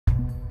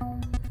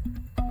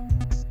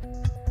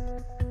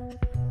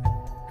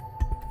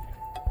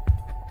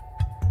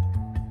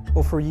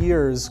Well, for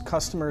years,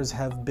 customers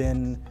have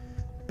been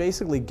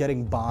basically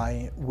getting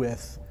by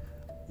with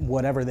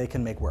whatever they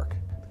can make work.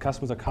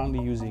 Customers are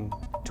currently using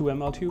 2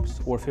 ml tubes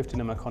or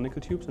 15 ml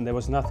conical tubes, and there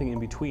was nothing in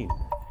between.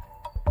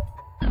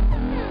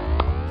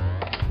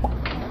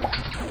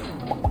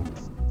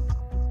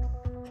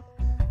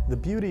 The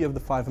beauty of the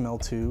 5 ml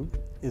tube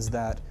is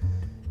that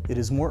it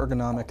is more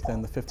ergonomic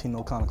than the 15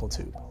 ml conical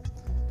tube.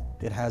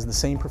 It has the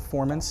same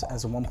performance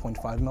as a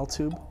 1.5 ml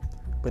tube,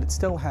 but it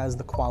still has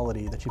the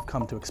quality that you've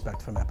come to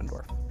expect from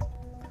Eppendorf.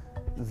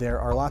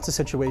 There are lots of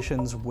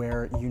situations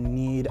where you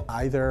need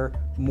either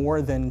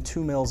more than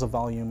 2 mils of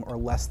volume or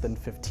less than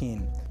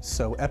 15.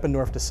 So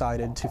Eppendorf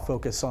decided to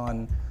focus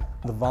on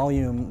the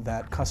volume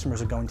that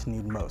customers are going to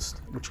need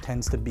most, which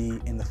tends to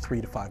be in the 3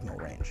 to 5 mil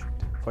range.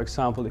 For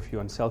example, if you're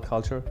in cell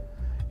culture,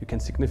 you can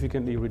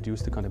significantly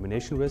reduce the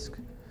contamination risk.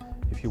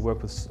 If you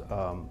work with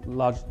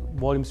large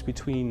volumes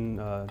between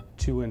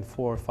 2 and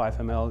 4 or 5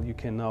 ml, you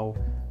can now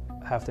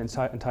have the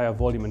entire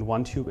volume in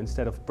one tube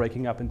instead of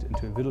breaking up into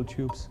individual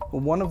tubes.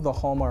 Well, one of the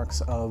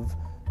hallmarks of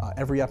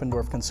every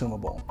Eppendorf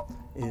consumable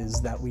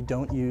is that we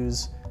don't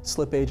use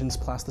slip agents,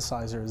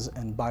 plasticizers,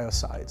 and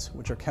biocides,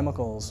 which are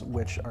chemicals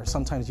which are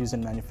sometimes used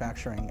in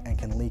manufacturing and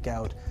can leak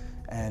out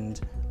and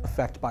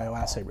affect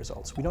bioassay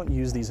results. We don't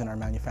use these in our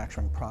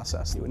manufacturing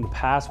process. In the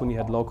past, when you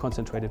had low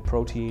concentrated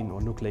protein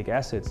or nucleic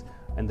acids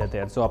and that they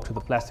adsorb to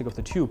the plastic of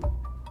the tube,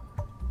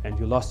 and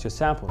you lost your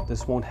sample,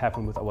 this won't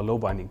happen with our low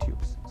binding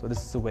tubes. So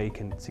this is a way you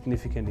can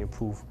significantly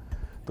improve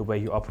the way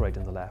you operate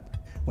in the lab.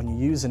 When you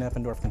use an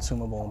Eppendorf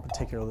consumable, in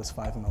particular this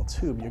 5 ml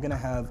tube, you're going to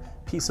have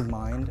peace of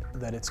mind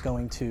that it's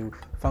going to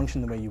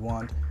function the way you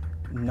want,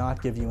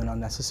 not give you an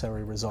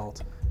unnecessary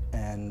result,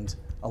 and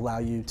allow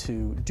you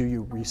to do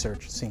your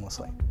research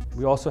seamlessly.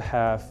 We also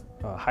have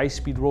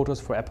high-speed rotors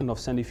for Eppendorf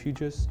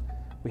centrifuges.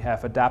 We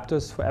have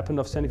adapters for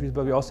Eppendorf centrifuges,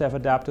 but we also have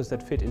adapters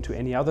that fit into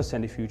any other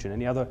centrifuge and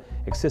any other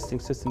existing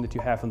system that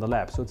you have in the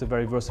lab. So it's a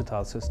very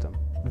versatile system.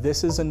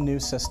 This is a new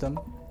system,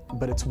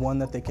 but it's one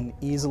that they can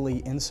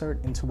easily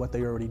insert into what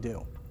they already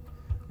do.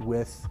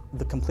 With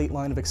the complete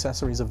line of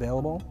accessories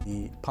available,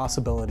 the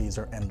possibilities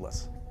are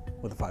endless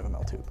with a 5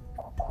 ml tube.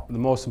 The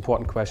most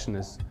important question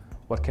is,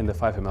 what can the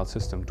 5 ml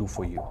system do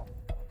for you?